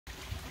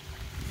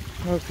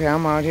Okay,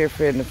 I'm out here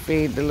fitting to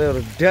feed the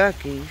little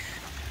duckies.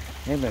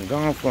 They've been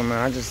gone for a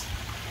minute. I just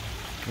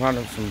brought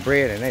them some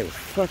bread and they was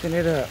fucking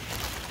it up.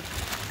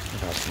 I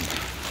got some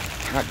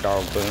hot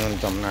dog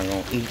buns I'm not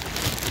gonna eat.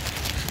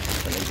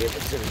 I'm gonna give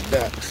it to the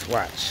ducks.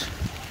 Watch.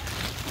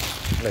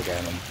 Look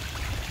at them.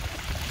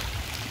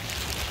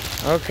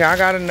 Okay, I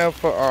got enough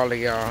for all of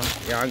y'all.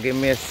 Y'all give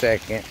me a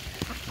second.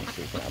 Let's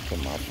see, can I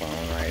put my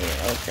phone right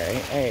here? Okay,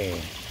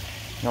 hey.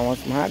 Y'all want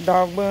some hot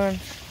dog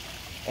buns?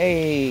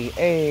 Hey,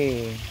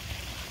 hey.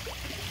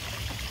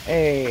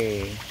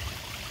 Hey.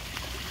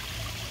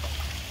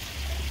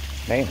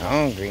 They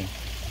hungry.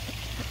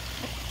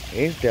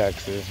 These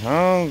ducks is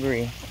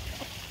hungry.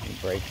 You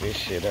break this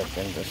shit up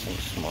into some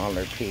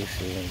smaller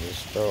pieces and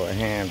just throw a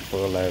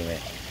handful of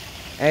it.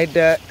 Hey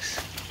ducks.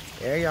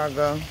 There y'all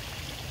go.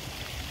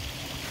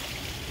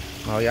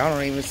 Oh, y'all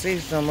don't even see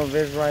some of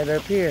it right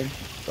up here.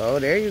 So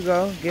there you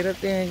go. Get up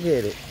there and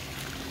get it.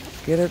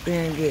 Get up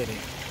there and get it.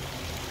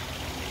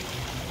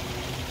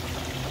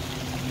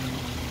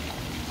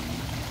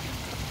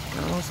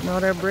 Y'all don't smell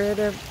that bread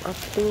that I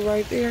threw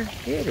right there?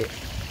 Get it.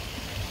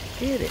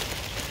 Get it.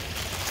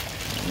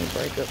 Let me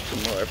break up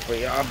some more for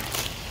y'all.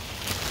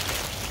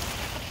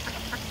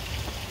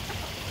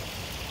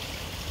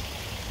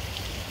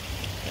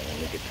 Okay, let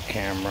me get the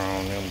camera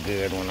on them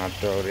good when I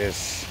throw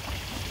this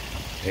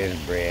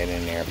bread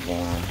in there for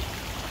them.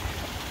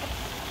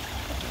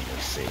 Let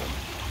me see.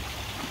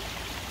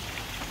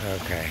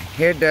 Okay,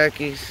 here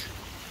duckies.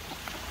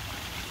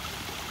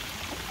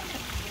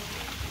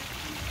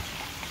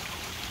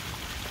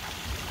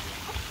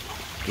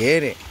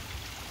 Get it.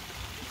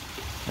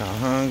 Y'all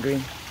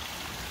hungry?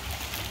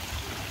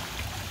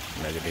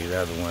 Look at these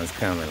other ones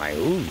coming like,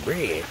 ooh,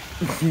 bread.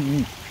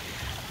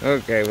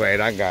 Okay,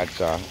 wait, I got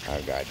y'all.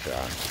 I got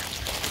y'all.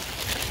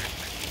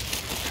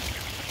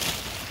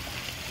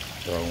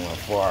 Throw one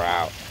far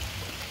out.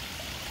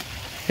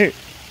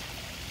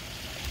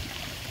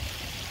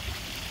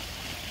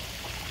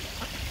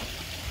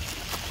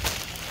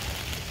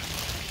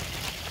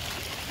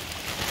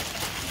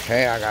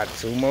 Okay, I got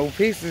 2 more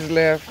pieces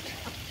left.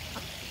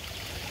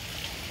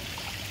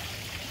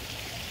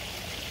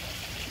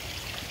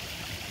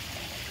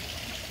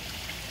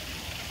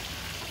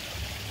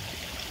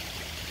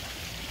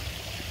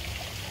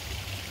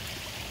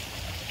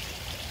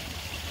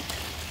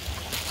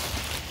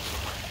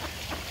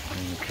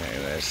 Okay,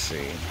 let's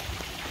see.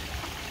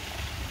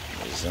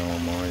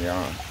 Zoom on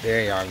y'all.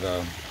 There y'all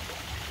go.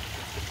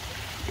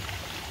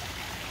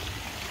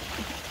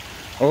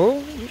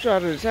 Oh, you try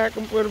to attack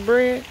them for the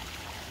bread?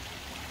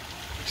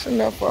 It's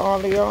enough for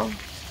all of y'all.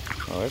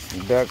 Oh, there's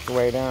some ducks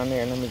way down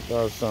there. Let me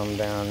throw some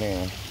down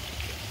there.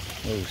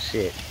 Oh,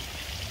 shit.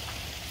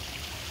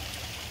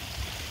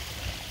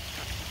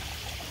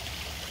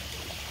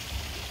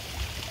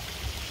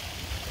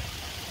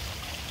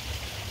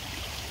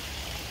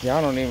 Y'all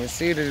don't even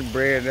see this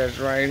bread that's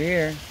right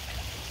here.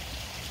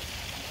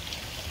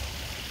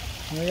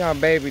 Where y'all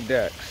baby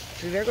ducks?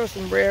 See, there goes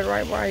some bread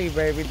right by you,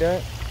 baby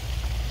duck.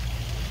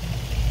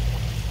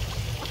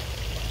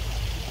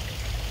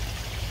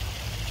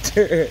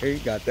 He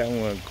got that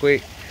one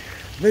quick.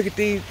 Look at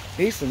these.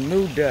 These some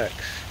new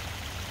ducks.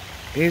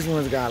 These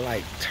ones got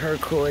like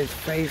turquoise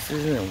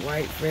faces and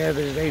white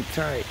feathers. They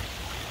tight.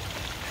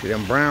 See,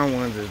 them brown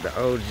ones is the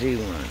OG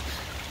ones.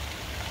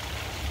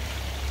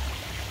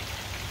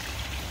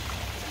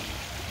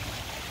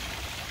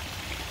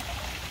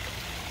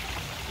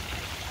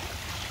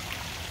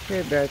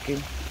 Here, ducky.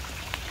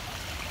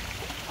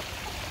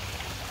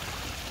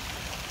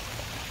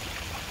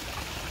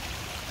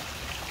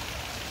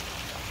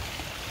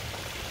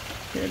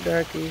 Here,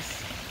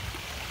 duckies.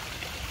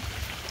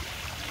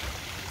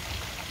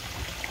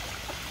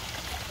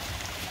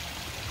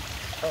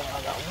 Oh,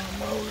 I got one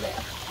more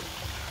left.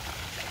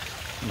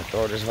 I'm gonna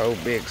throw this whole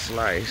big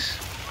slice.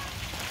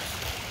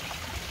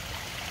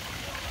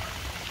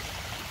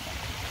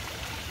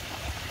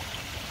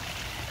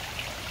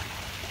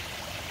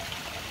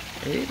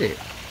 Eat it.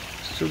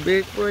 It's too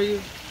big for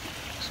you.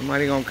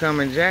 Somebody gonna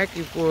come and jack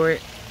you for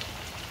it.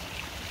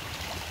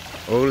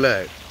 Oh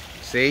look.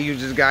 See, you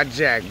just got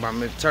jacked by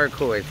Miss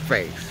Turquoise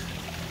Face.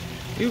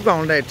 You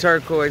gonna let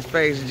Turquoise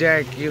Face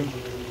jack you?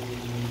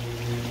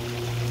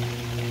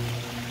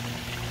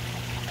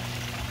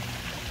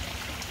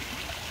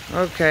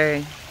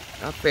 Okay,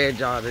 I fed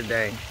y'all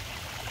today.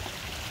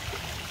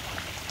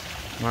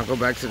 When I go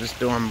back to the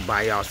store, I'm gonna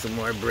buy y'all some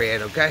more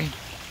bread, okay?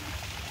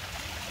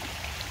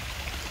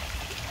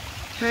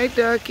 Hey,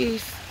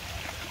 duckies.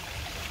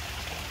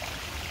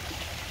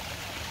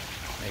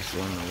 They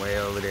swimming way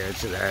over there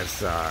to that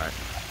side.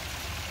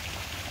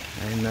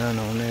 Ain't none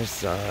on this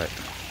side.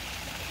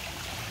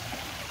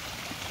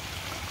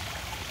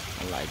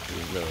 I like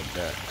these little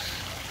ducks.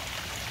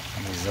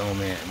 Let me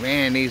zoom in.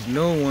 Man, these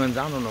new ones,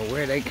 I don't know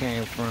where they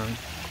came from,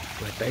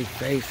 but they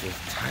face is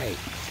tight.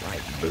 It's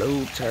like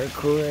blue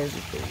turquoise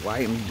with the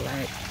white and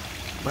black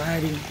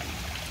body.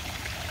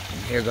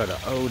 And here go the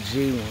OG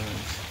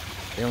ones.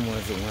 Them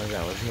was the ones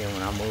that was here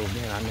when I moved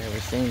in. I never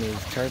seen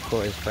these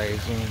turquoise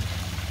face ones.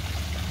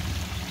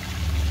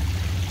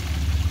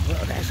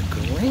 Well, that's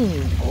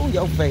green. Oh,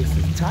 your face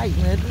is tight,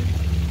 nigga.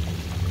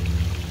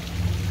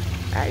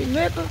 Hey,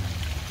 nigga.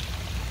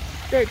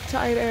 That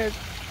tight ass,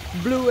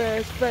 blue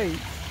ass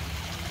face.